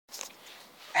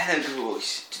Hello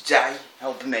guys, today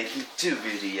I'll be making 2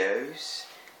 videos,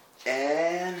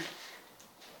 and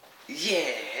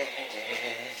yeah,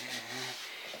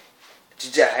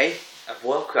 today I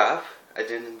woke up, I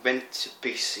then went to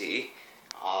PC,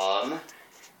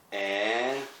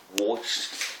 and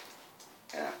watched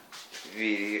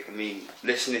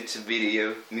listening to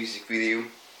music video.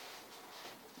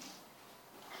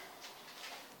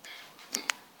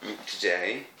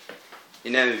 Today,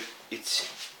 it's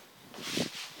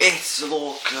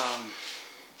like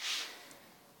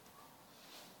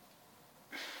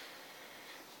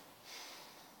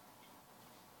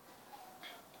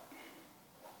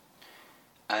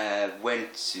I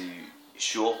went to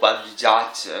shop after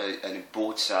that and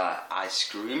bought ice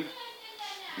cream,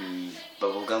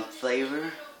 bubblegum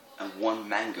flavor and 1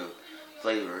 mango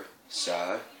flavor.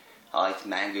 So I like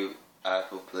mango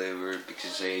apple flavor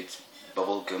because I ate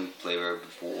bubblegum flavor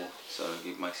before, so I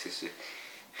give my sister.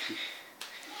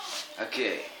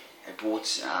 Okay, I bought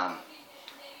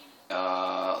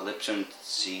Lipton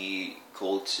tea,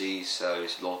 cold tea, so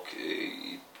it's like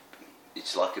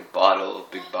a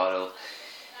big bottle,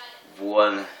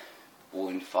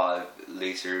 1.5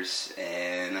 liters,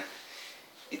 and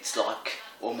it's like,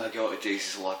 oh my god, it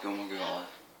tastes like, oh my god,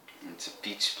 it's a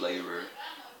peach flavor,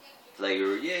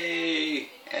 yay!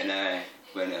 And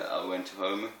when I went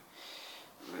home,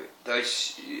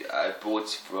 those I bought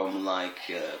from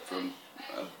from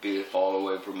a bit far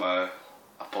away from my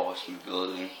apartment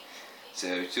building,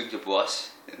 so I took the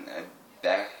bus and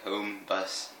back home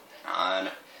bus,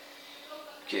 and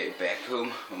back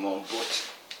home my mom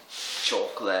bought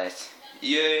chocolate,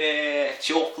 yeah,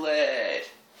 chocolate,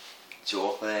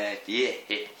 yeah.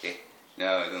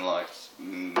 No, I don't like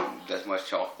that much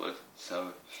chocolate,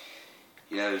 so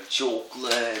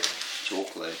chocolate.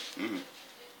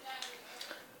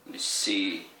 Let's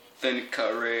see, thin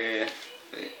curry,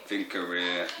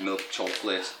 milk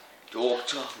chocolate, dark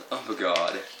chocolate. Oh my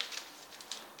god!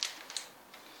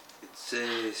 It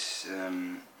says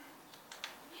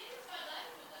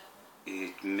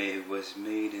was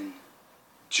made in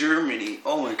Germany.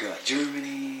 Oh my god,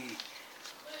 Germany!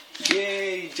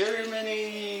 Yay,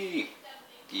 Germany!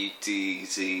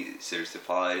 UTZ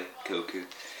certified cocoa.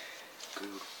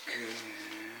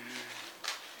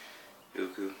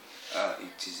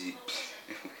 UTZ.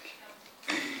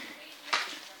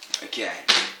 Okay,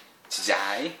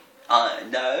 today I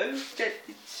know that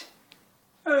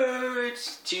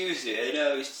it's Tuesday. I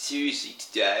know it's Tuesday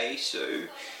today, so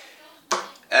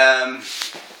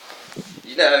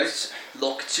it's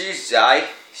like Tuesday.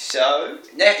 So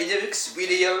next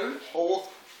video, I'll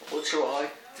try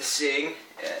to sing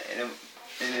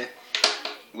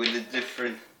with the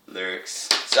different lyrics.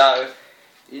 So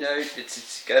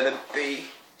it's gonna be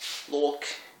like,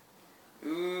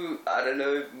 I don't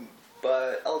know,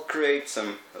 but I'll create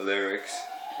some lyrics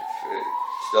if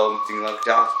something like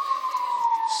that.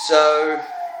 So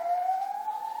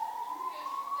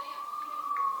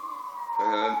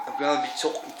I'm gonna be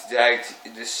talking today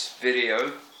in this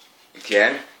video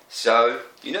again. So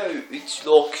it's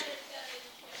like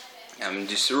I'm in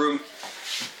this room.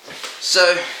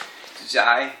 So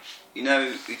today,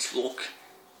 it's like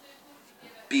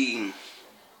being.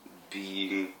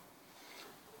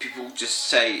 People just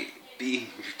say being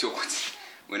retarded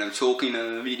when I'm talking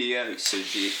on a video, so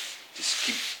they just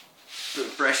keep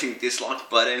pressing this like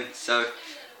button. So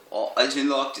I didn't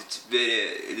like this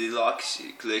video, it likes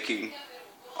clicking.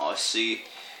 I see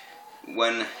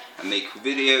when I make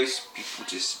videos, people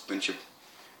just bunch of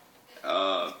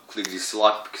click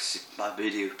dislike because it's my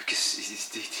video, because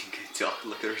they think I talk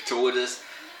like a retarded.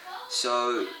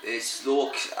 So it's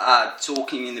like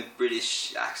talking in a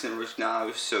British accent right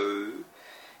now, so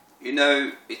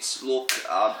it's like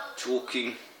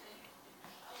talking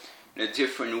in a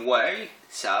different way.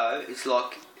 So it's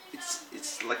like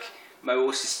my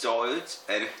voice is tired,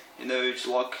 and it's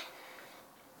like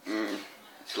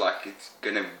it's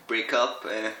gonna break up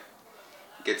and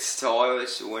gets tired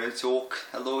when I talk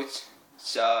a lot.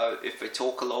 So if I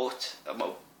talk a lot,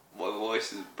 my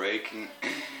voice is breaking.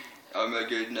 Oh my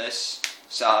goodness.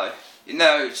 So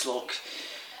it's like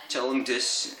telling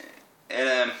this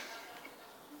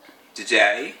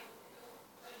today,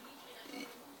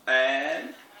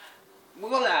 and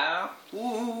voila.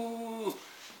 Woo.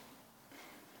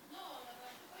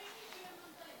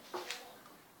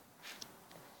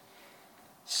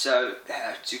 So I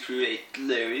have to create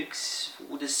lyrics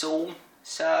for the song.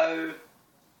 So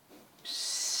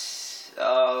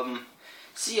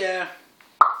see ya.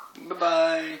 Bye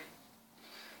bye.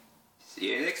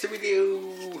 See you next video.